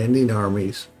as standing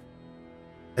armies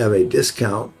have a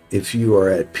discount if you are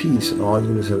at peace, and all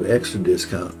units have extra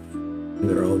discount in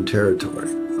their own territory.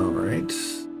 All right.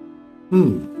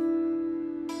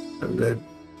 That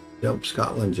jump,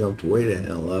 Scotland jumped way to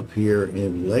hell up here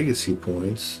in legacy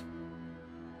points.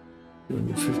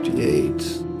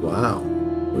 258. Wow.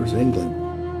 Where's England?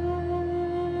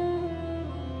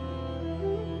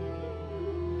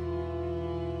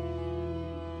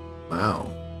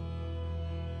 Wow.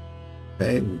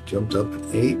 Okay, we jumped up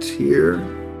 8 here.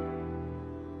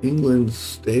 England's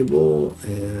stable,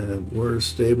 and we're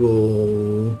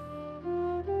stable,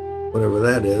 whatever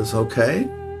that is. Okay.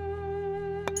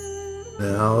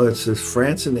 Now it says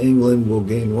France and England will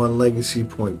gain 1 legacy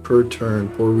point per turn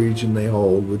per region they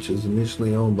hold, which is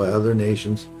initially owned by other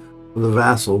nations with a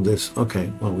vassal.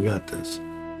 Okay, well, we got this.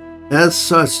 As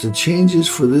such, the changes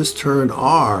for this turn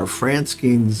are France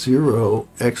gains 0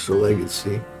 extra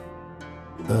legacy.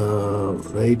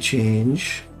 They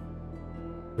change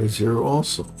A 0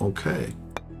 also. Okay.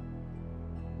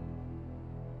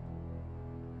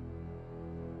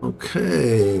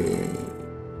 Okay.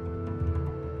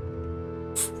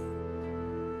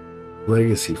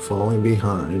 Legacy falling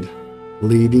behind.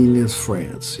 Leading is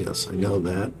France. Yes, I know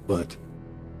that, but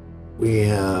we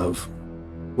have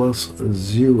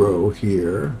 +0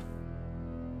 here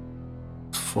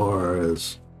as far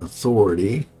as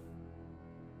authority.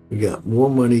 We got more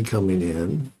money coming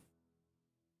in.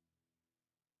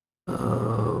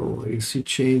 Legacy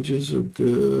changes are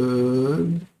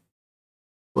good.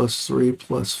 +3,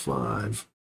 +5.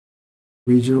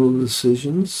 Regional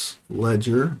decisions,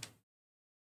 ledger,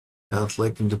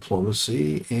 Catholic and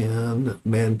diplomacy, and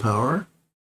manpower.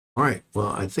 All right, well,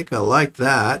 I think I like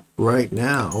that right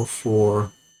now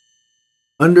for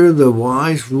under the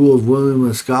wise rule of William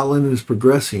of Scotland is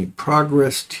progressing.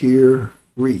 Progress tier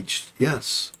reached.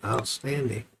 Yes,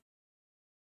 outstanding.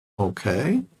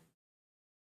 Okay.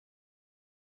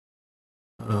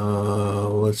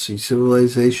 Let's see,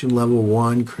 civilization level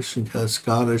 1, Christian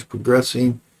Scottish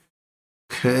progressing.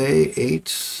 Okay,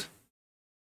 8,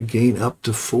 gain up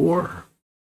to 4.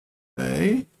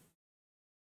 Okay.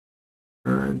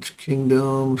 Current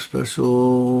kingdom,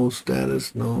 special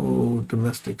status, no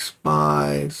domestic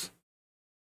spies.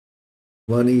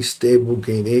 Money stable,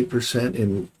 gain 8%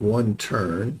 in 1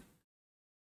 turn.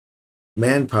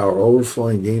 Manpower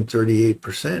overflowing, gain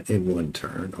 38% in 1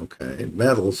 turn. Okay.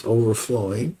 Metals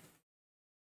overflowing.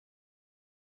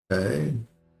 Okay.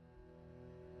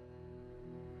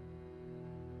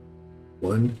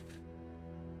 1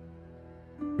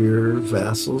 here,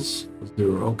 vassals,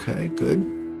 0. Okay, good.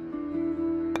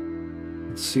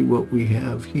 Let's see what we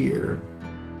have here.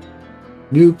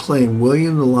 New claim.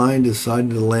 William the Lion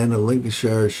decided the land of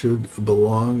Lincolnshire should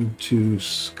belong to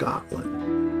Scotland.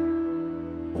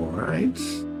 All right.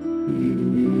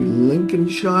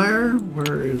 Lincolnshire?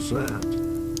 Where is that?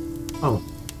 Oh,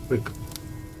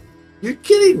 you're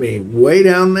kidding me. Way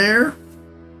down there?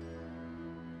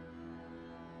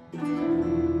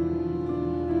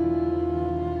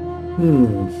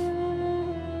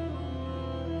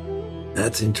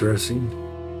 That's interesting.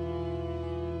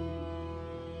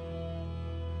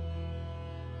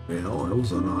 Well, that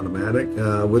was on automatic.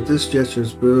 With this gesture of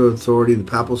spiritual authority, the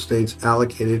Papal States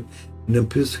allocated an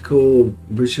Episcopal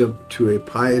bishop to a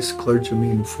pious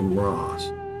clergyman from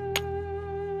Ross.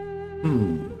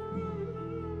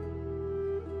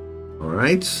 All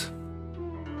right.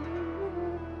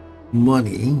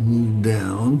 Money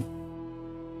down.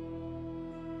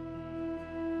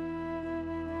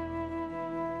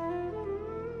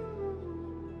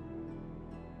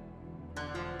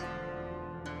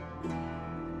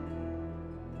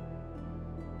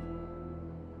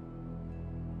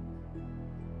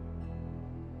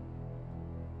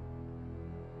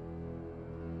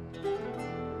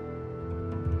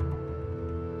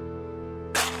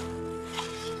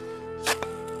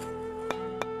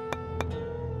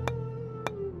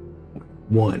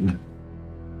 One.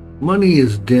 Money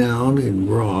is down in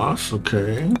Ross,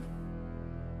 okay.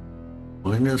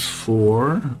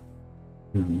 -4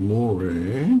 in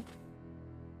Moray.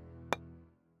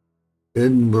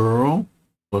 Edinburgh,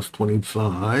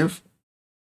 +25.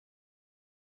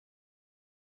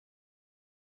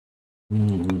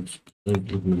 Let's look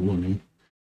at the money.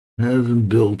 Hasn't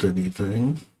built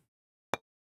anything.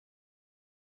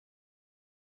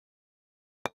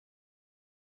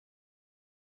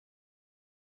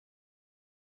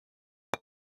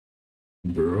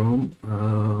 Borough,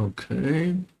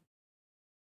 okay.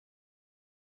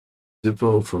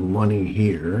 Zippo for money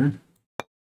here.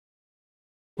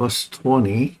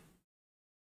 +20.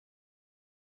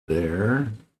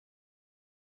 There.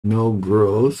 No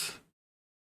growth.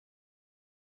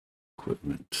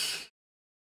 Equipment.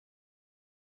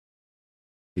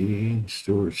 E,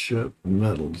 stewardship,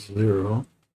 metals, 0.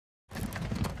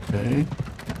 Okay.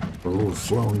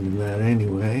 Overflowing in that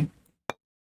anyway.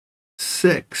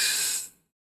 6.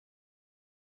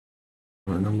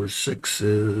 Our number 6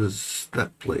 is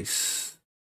that place.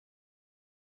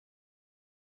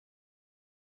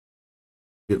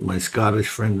 Get my Scottish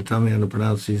friend to tell me how to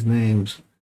pronounce these names.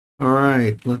 All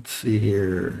right, let's see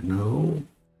here. No.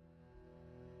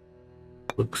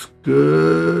 Looks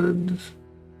good.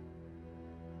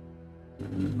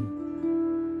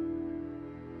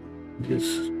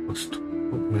 Just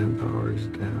manpower is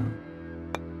down.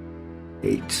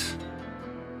 8.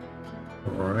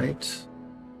 All right.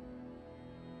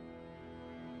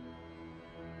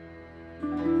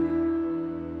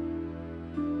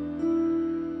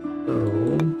 So,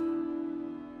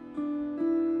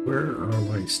 where are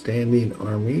my standing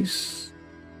armies?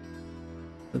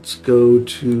 Let's go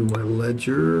to my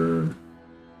ledger.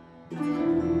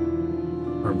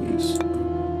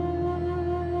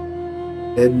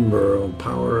 Edinburgh,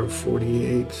 power of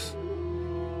 48.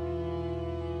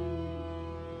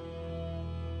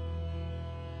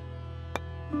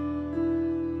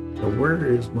 So where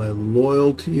is my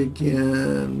loyalty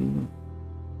again?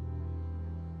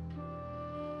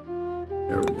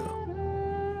 There we go.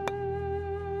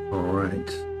 All right.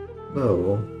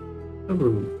 So, cover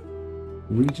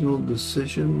regional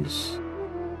decisions.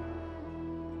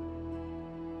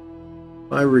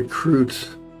 I recruit.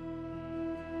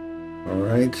 All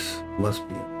right. Must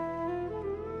be.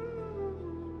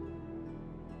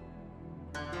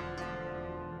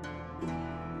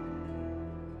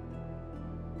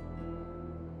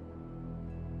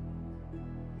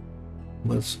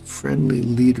 Friendly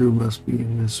leader must be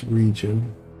in this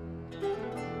region.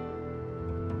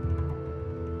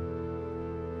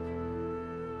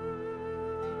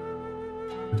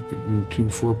 Two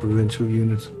 4 provincial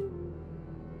units.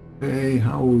 Okay,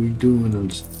 how are we doing on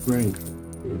strength?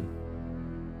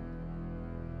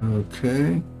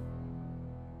 Okay.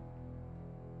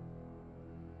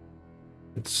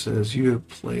 It says you have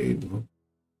played.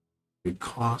 The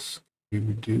cost be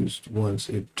reduced once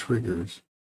it triggers.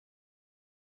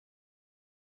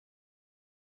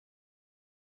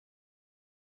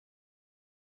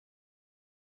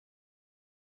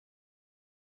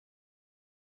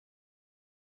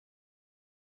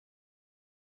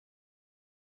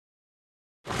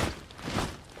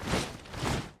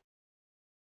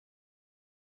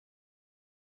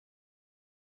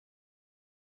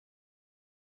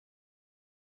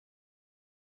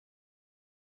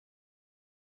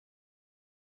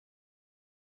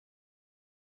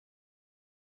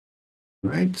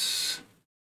 Right.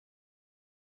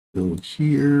 Go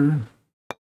here.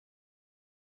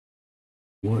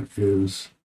 What is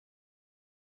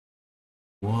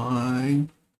Y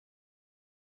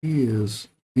is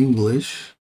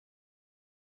English.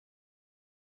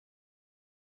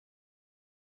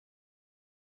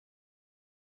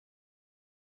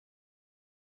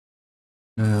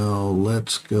 Now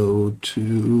let's go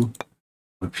to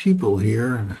my people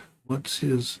here. What's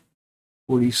his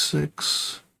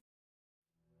 46?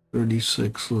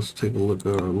 36. Let's take a look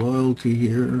at our loyalty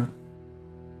here.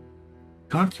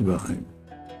 Concubine.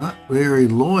 Not very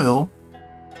loyal.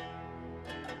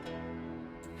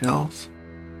 Health.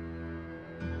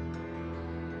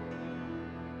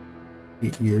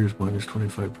 8 years minus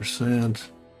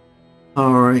 25%.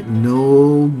 All right,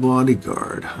 no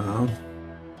bodyguard, huh?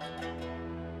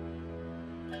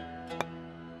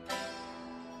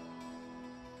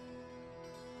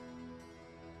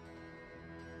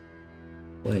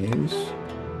 Claims.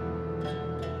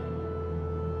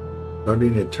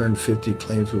 Starting at turn 50,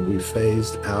 claims will be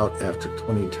phased out after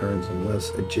 20 turns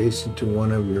unless adjacent to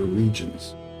one of your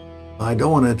regions. I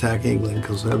don't want to attack England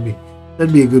because that'd be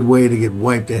a good way to get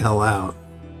wiped the hell out.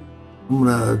 I'm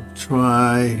gonna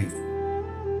try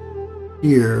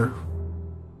here.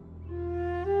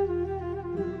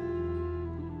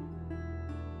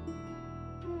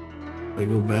 I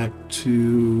go back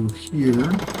to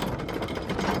here.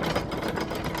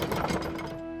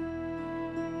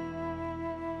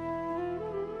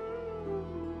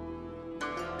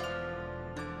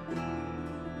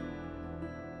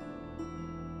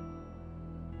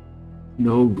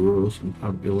 No growth in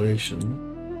population.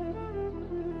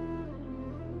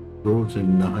 Growth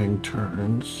in 9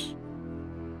 turns.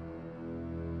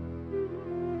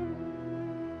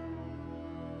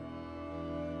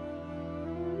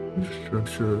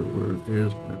 Infrastructure, where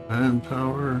is my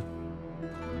manpower?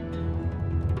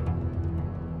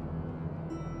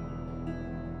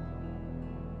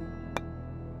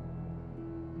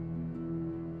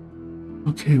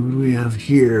 Okay, what do we have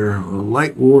here? A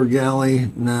light war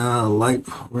galley? No. Light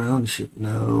round ship?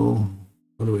 No.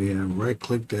 What do we have? Right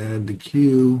click to add the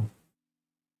queue.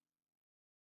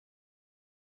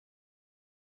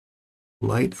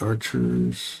 Light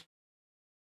archers.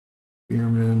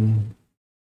 Spearmen.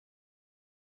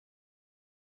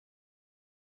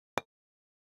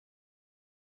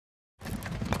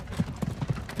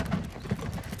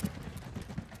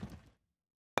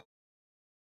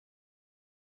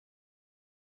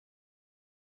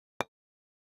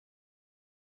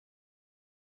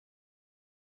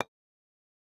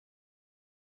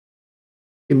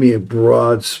 Give me a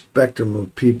broad spectrum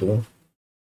of people,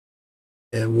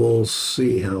 and we'll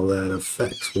see how that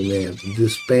affects. We may have to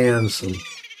disband some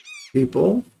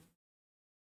people,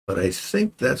 but I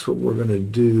think that's what we're going to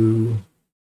do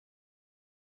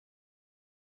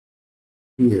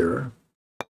here.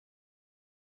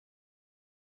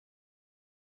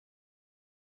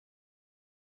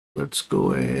 Let's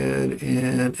go ahead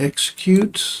and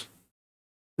execute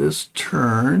this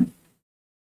turn.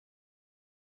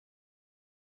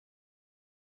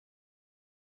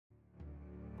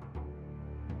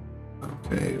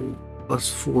 plus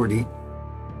 40.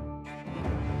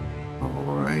 All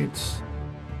right.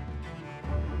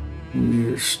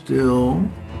 We're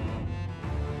still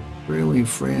trailing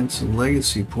France in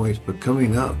legacy points, but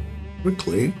coming up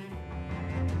quickly.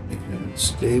 And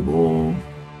stable.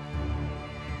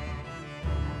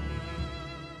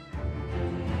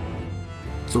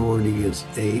 Authority is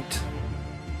 8.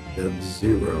 That's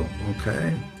 0.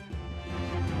 Okay.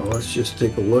 Well, let's just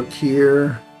take a look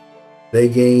here. They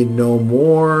gained no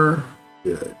more.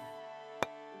 Good.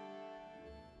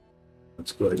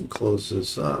 Let's go ahead and close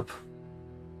this up.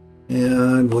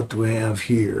 And what do we have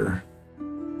here?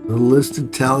 The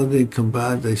listed talented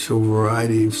combined, they show a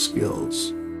variety of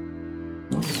skills.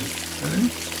 Okay.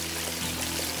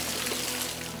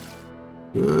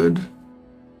 Good.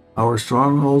 Our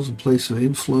strongholds and place of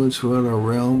influence throughout our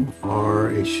realm are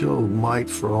a show of might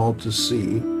for all to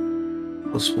see.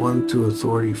 +1 to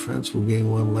authority defense will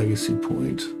gain 1 legacy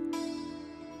point.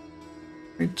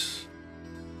 Right.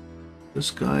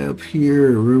 This guy up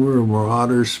here, a rumor of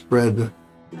marauders spread.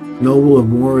 Noble of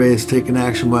Moray has taken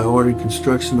action by ordering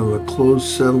construction of a closed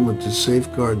settlement to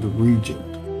safeguard the region.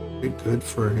 Okay, good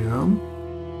for him.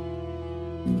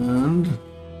 And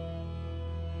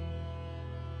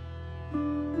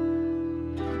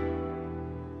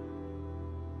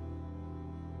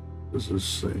what does this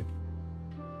say?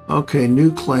 Okay,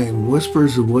 new claim.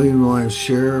 Whispers of William Lyons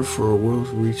Sheriff for a will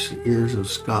to reach the ears of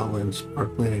Scotland,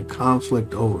 sparkling a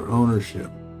conflict over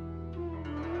ownership.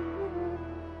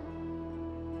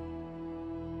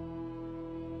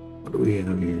 What do we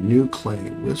have here? New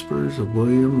claim. Whispers of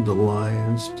William the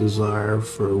Lion's desire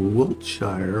for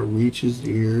Wiltshire reaches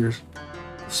the ears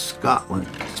of Scotland,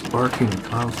 sparking a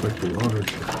conflict of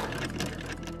ownership.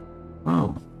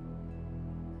 Oh.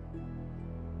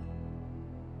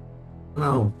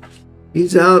 Well,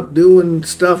 he's out doing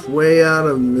stuff way out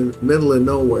of the middle of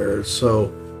nowhere,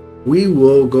 so we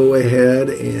will go ahead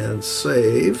and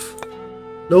save.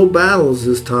 No battles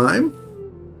this time.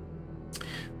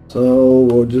 So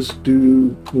we'll just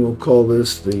do, we'll call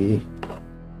this the,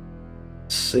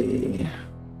 let's see,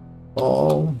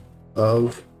 fall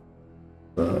of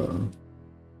the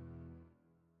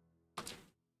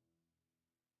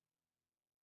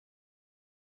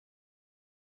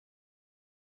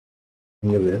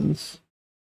Angevins.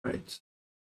 Right.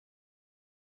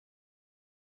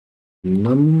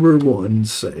 Number 1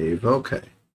 save. Okay.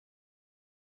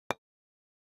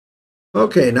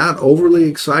 Okay, not overly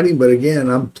exciting, but again,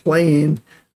 I'm playing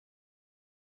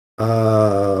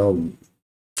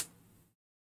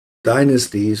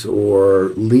dynasties or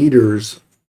leaders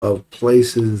of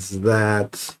places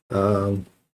that are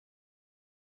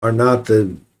not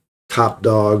the top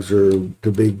dogs or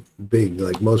the big,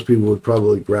 like most people would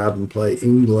probably grab and play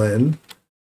England,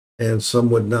 and some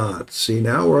would not. See,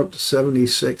 now we're up to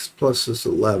 76 plus this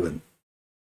 11.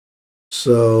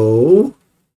 So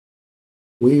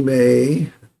we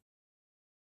may,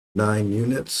 9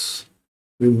 units,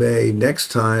 we may next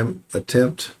time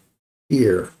attempt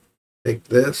here. Take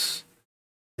this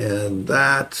and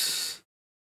that,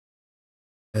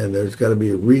 and there's got to be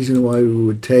a reason why we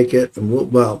would take it. And we'll,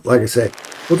 well, like I said,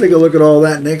 we'll take a look at all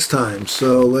that next time.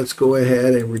 So let's go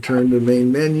ahead and return to the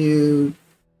main menu.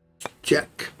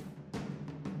 Check.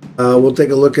 We'll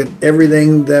take a look at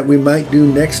everything that we might do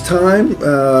next time.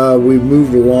 We've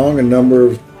moved along a number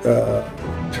of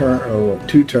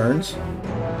 2 turns,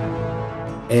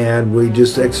 and we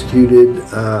just executed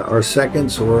our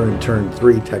seconds, or in turn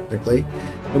 3 technically,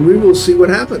 and we will see what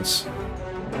happens.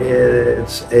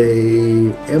 It's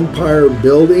a empire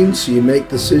building, so you make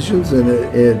decisions,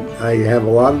 and I have a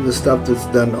lot of the stuff that's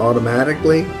done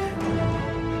automatically,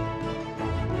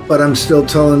 but I'm still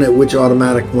telling it which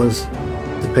automatic ones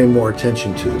to pay more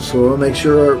attention to. So we'll make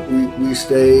sure we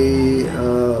stay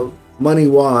money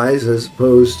wise, as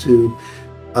opposed to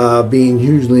being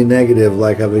hugely negative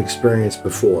like I've experienced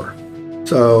before.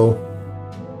 So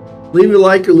leave a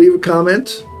like or leave a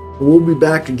comment. We'll be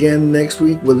back again next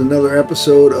week with another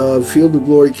episode of Field of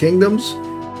Glory Kingdoms.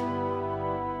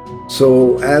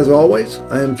 So as always,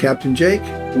 I am Captain Jake,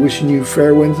 wishing you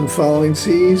fair winds and following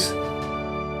seas.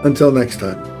 Until next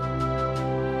time.